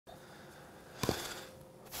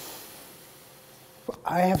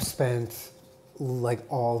I have spent like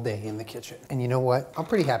all day in the kitchen. And you know what? I'm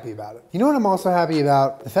pretty happy about it. You know what I'm also happy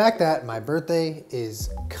about? The fact that my birthday is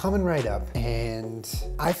coming right up, and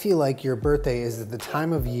I feel like your birthday is the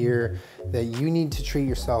time of year that you need to treat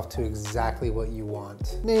yourself to exactly what you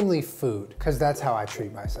want, namely food, because that's how I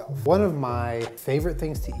treat myself. One of my favorite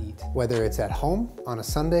things to eat, whether it's at home on a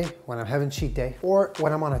Sunday when I'm having cheat day, or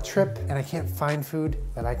when I'm on a trip and I can't find food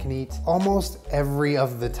that I can eat, almost every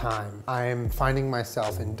of the time I'm finding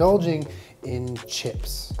myself indulging in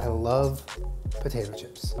chips. I love potato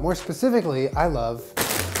chips. More specifically, I love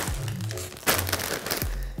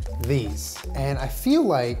these. And I feel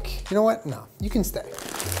like, you know what? No, you can stay.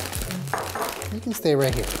 You can stay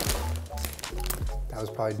right here. That was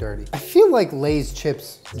probably dirty. I feel like Lay's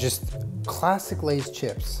chips, just classic Lay's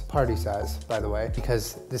chips, party size, by the way,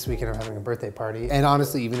 because this weekend I'm having a birthday party. And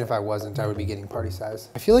honestly, even if I wasn't, I would be getting party size.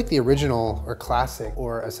 I feel like the original or classic,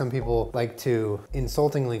 or as some people like to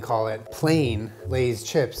insultingly call it, plain Lay's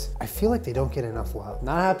chips, I feel like they don't get enough love.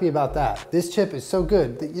 Not happy about that. This chip is so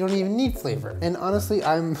good that you don't even need flavor. And honestly,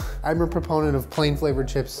 I'm a proponent of plain flavored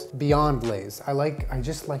chips beyond Lay's. I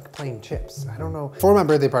just like plain chips. I don't know. For my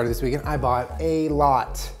birthday party this weekend, I bought a lot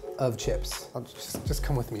of chips. Just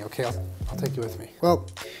come with me, okay? I'll take you with me. Well,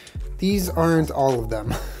 these aren't all of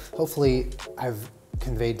them. Hopefully I've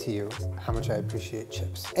conveyed to you how much I appreciate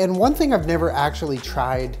chips. And one thing I've never actually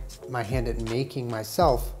tried my hand at making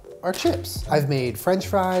myself are chips. I've made French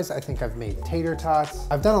fries. I think I've made tater tots.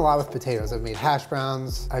 I've done a lot with potatoes. I've made hash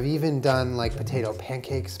browns. I've even done like potato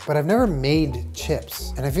pancakes, but I've never made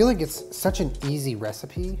chips. And I feel like it's such an easy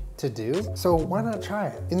recipe to do. So why not try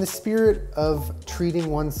it? In the spirit of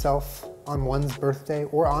treating oneself on one's birthday,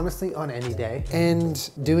 or honestly on any day,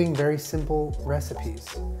 and doing very simple recipes.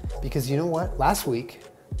 Because you know what? Last week,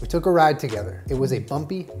 we took a ride together. It was a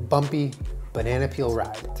bumpy banana peel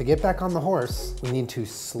ride. To get back on the horse, we need to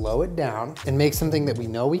slow it down and make something that we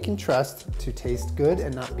know we can trust to taste good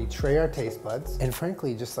and not betray our taste buds. And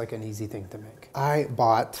frankly, just like an easy thing to make. I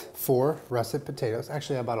bought 4 russet potatoes.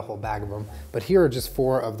 Actually, I bought a whole bag of them, but here are just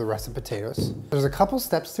 4 of the russet potatoes. There's a couple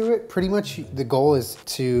steps to it. Pretty much the goal is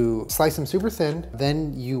to slice them super thin.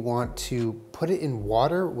 Then you want to put it in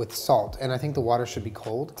water with salt. And I think the water should be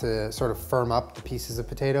cold to sort of firm up the pieces of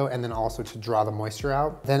potato, and then also to draw the moisture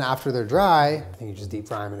out. Then after they're dry, I think you just deep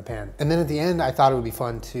fry them in a pan. And then at the end, I thought it would be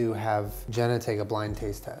fun to have Jenna take a blind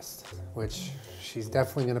taste test, which she's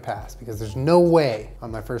definitely gonna pass, because there's no way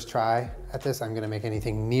on my first try at this I'm gonna make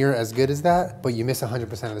anything near as good as that, but you miss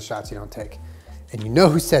 100% of the shots you don't take. And you know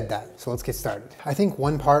who said that, so let's get started. I think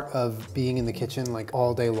one part of being in the kitchen like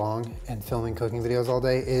all day long and filming cooking videos all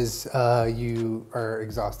day is you are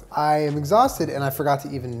exhausted. I am exhausted, and I forgot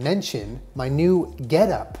to even mention my new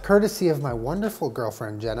getup, courtesy of my wonderful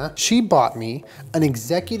girlfriend, Jenna. She bought me an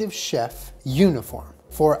executive chef uniform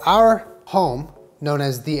for our home, known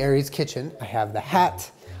as the Aries Kitchen. I have the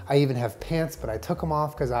hat. I even have pants, but I took them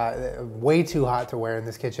off because way too hot to wear in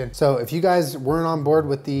this kitchen. So if you guys weren't on board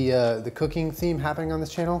with the cooking theme happening on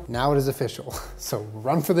this channel, now it is official. So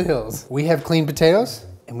run for the hills. We have clean potatoes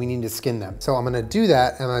and we need to skin them. So I'm gonna do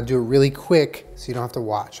that, and I'm gonna do it really quick so you don't have to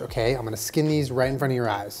watch, okay? I'm gonna skin these right in front of your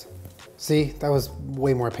eyes. See, that was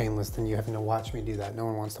way more painless than you having to watch me do that. No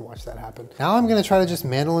one wants to watch that happen. Now I'm gonna try to just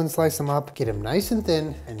mandolin slice them up, get them nice and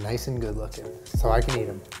thin and nice and good looking so I can eat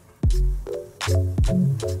them.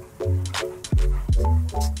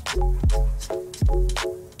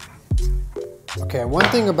 Okay, one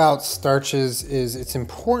thing about starches is it's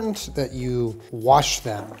important that you wash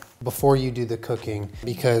them before you do the cooking,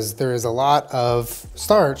 because there is a lot of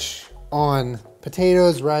starch on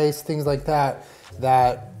potatoes, rice, things like that,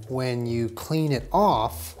 that when you clean it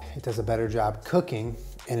off, it does a better job cooking,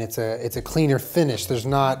 and it's a cleaner finish. It's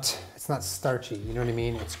not starchy, you know what I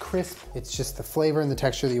mean? It's crisp, it's just the flavor and the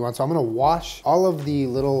texture that you want. So I'm gonna wash all of the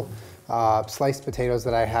little sliced potatoes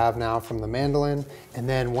that I have now from the mandolin. And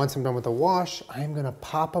then once I'm done with the wash, I'm gonna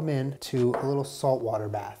pop them into a little salt water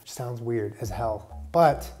bath, which sounds weird as hell.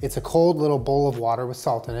 But it's a cold little bowl of water with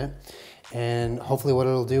salt in it. And hopefully what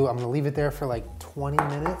it'll do, I'm gonna leave it there for like 20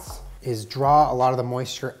 minutes, is draw a lot of the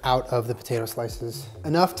moisture out of the potato slices.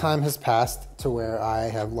 Enough time has passed to where I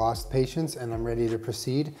have lost patience and I'm ready to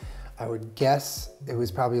proceed. I would guess it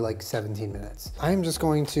was probably like 17 minutes. I'm just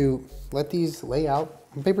going to let these lay out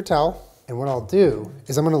on paper towel. And what I'll do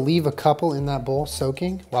is I'm gonna leave a couple in that bowl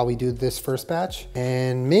soaking while we do this first batch.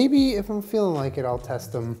 And maybe if I'm feeling like it, I'll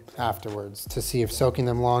test them afterwards to see if soaking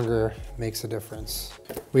them longer makes a difference.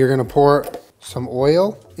 We are gonna pour some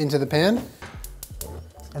oil into the pan.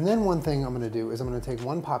 And then one thing I'm gonna do is I'm gonna take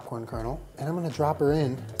 1 popcorn kernel and I'm gonna drop her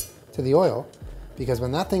in to the oil, because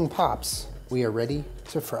when that thing pops, we are ready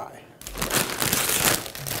to fry.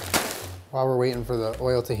 while we're waiting for the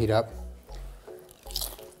oil to heat up.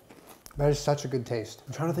 That is such a good taste.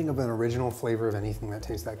 I'm trying to think of an original flavor of anything that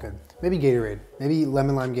tastes that good. Maybe Gatorade, maybe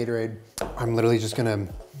lemon lime Gatorade. I'm literally just gonna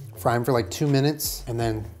fry them for like 2 minutes and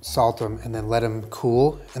then salt them and then let them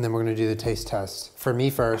cool. And then we're gonna do the taste test for me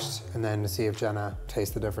first and then to see if Jenna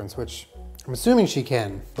tastes the difference, which I'm assuming she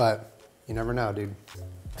can, but you never know, dude.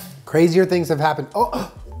 Crazier things have happened.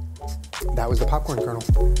 Oh, that was the popcorn kernel.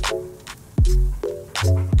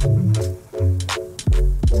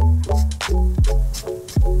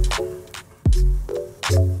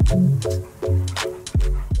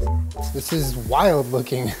 This is wild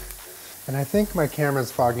looking. And I think my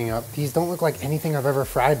camera's fogging up. These don't look like anything I've ever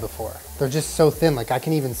fried before. They're just so thin, like I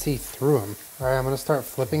can even see through them. All right, I'm gonna start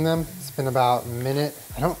flipping them. It's been about a minute.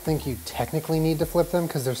 I don't think you technically need to flip them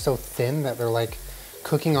because they're so thin that they're like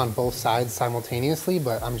cooking on both sides simultaneously,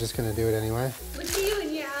 but I'm just gonna do it anyway. Look at you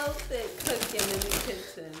in your outfit cooking in the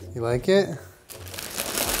kitchen. You like it?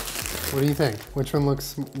 What do you think? Which one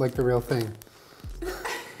looks like the real thing?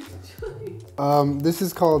 This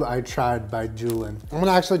is called I Tried by Julien. I'm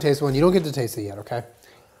gonna actually taste one. You don't get to taste it yet, okay?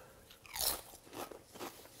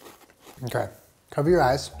 Okay, cover your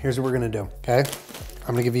eyes. Here's what we're gonna do, okay?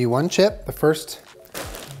 I'm gonna give you one chip, the first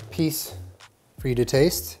piece for you to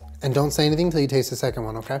taste, and don't say anything until you taste the second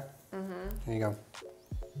one, okay? Here you go.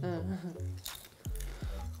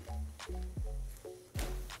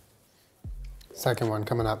 Second one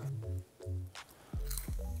coming up.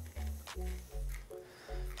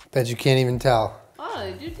 Bet you can't even tell. Oh,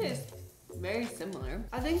 they do taste very similar.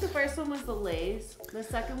 I think the first one was the Lay's. The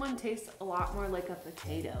second one tastes a lot more like a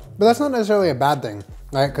potato. But that's not necessarily a bad thing,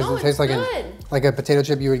 right? Because No, it tastes it's like a potato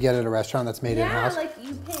chip you would get at a restaurant that's made in-house. Yeah, like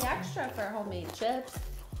you pay extra for homemade chips.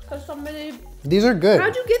 Cause somebody. These are good.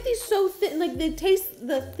 How'd you get these so thin? Like they taste,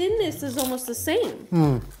 the thinness is almost the same.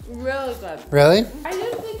 Really good. Really? I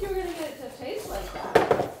didn't think you were gonna get it to taste like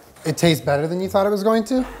that. It tastes better than you thought it was going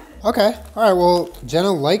to? Okay, all right, well,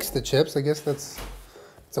 Jenna likes the chips. I guess it's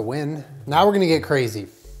a win. Now we're gonna get crazy.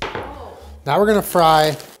 Oh. Now we're gonna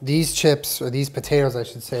fry these chips, or these potatoes, I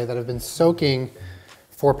should say, that have been soaking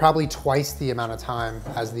for probably twice the amount of time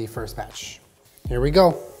as the first batch. Here we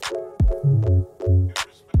go.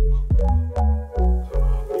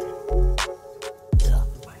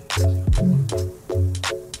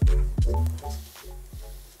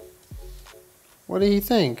 What do you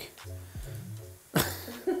think?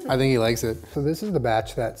 I think he likes it. So this is the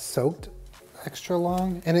batch that soaked extra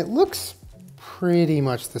long, and it looks pretty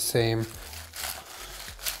much the same.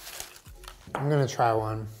 I'm gonna try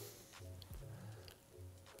one.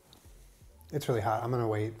 It's really hot, I'm gonna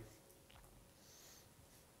wait.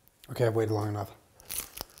 Okay, I've waited long enough.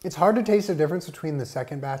 It's hard to taste the difference between the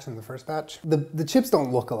second batch and the first batch. The chips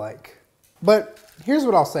don't look alike. But here's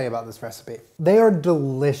what I'll say about this recipe. They are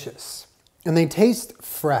delicious, and they taste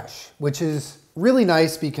fresh, which is really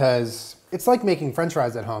nice because it's like making French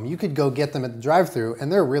fries at home. You could go get them at the drive-thru and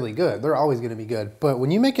they're really good. They're always gonna be good. But when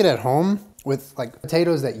you make it at home with like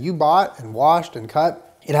potatoes that you bought and washed and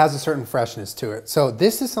cut, it has a certain freshness to it. So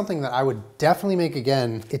this is something that I would definitely make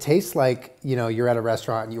again. It tastes like, you know, you're at a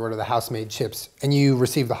restaurant and you order the house-made chips and you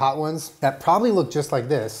receive the hot ones that probably look just like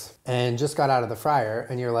this and just got out of the fryer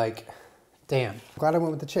and you're like, damn, glad I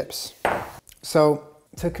went with the chips. So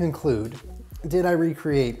to conclude, did I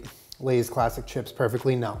recreate Lay's classic chips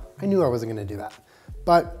perfectly? No, I knew I wasn't gonna do that.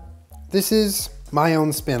 But this is my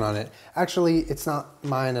own spin on it. Actually, it's not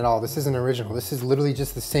mine at all. This isn't original. This is literally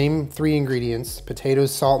just the same 3 ingredients,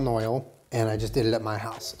 potatoes, salt, and oil, and I just did it at my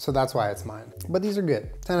house. So that's why it's mine. But these are good,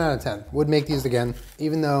 10 out of 10. Would make these again,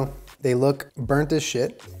 even though they look burnt as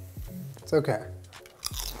shit. It's okay.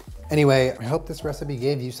 Anyway, I hope this recipe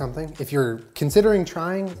gave you something. If you're considering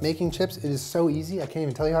trying making chips, it is so easy. I can't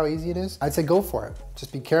even tell you how easy it is. I'd say go for it.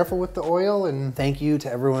 Just be careful with the oil, and thank you to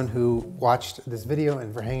everyone who watched this video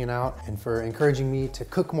and for hanging out and for encouraging me to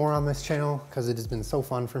cook more on this channel because it has been so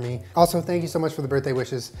fun for me. Also, thank you so much for the birthday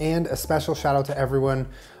wishes, and a special shout out to everyone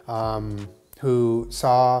who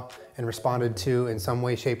saw and responded to, in some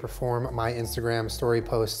way, shape, or form, my Instagram story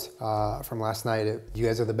post from last night. You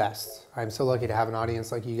guys are the best. I'm so lucky to have an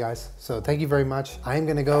audience like you guys. So thank you very much. I am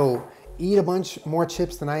gonna go eat a bunch more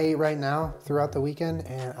chips than I ate right now throughout the weekend,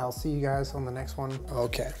 and I'll see you guys on the next one.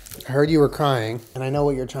 Okay, I heard you were crying, and I know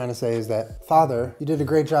what you're trying to say is that, Father, you did a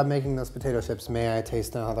great job making those potato chips. May I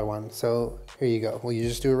taste another one? So here you go. Will you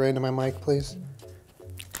just do it right into my mic, please?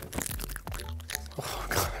 Oh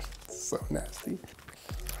God, it's so nasty.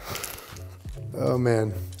 Oh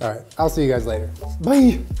man. All right, I'll see you guys later.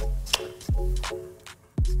 Bye.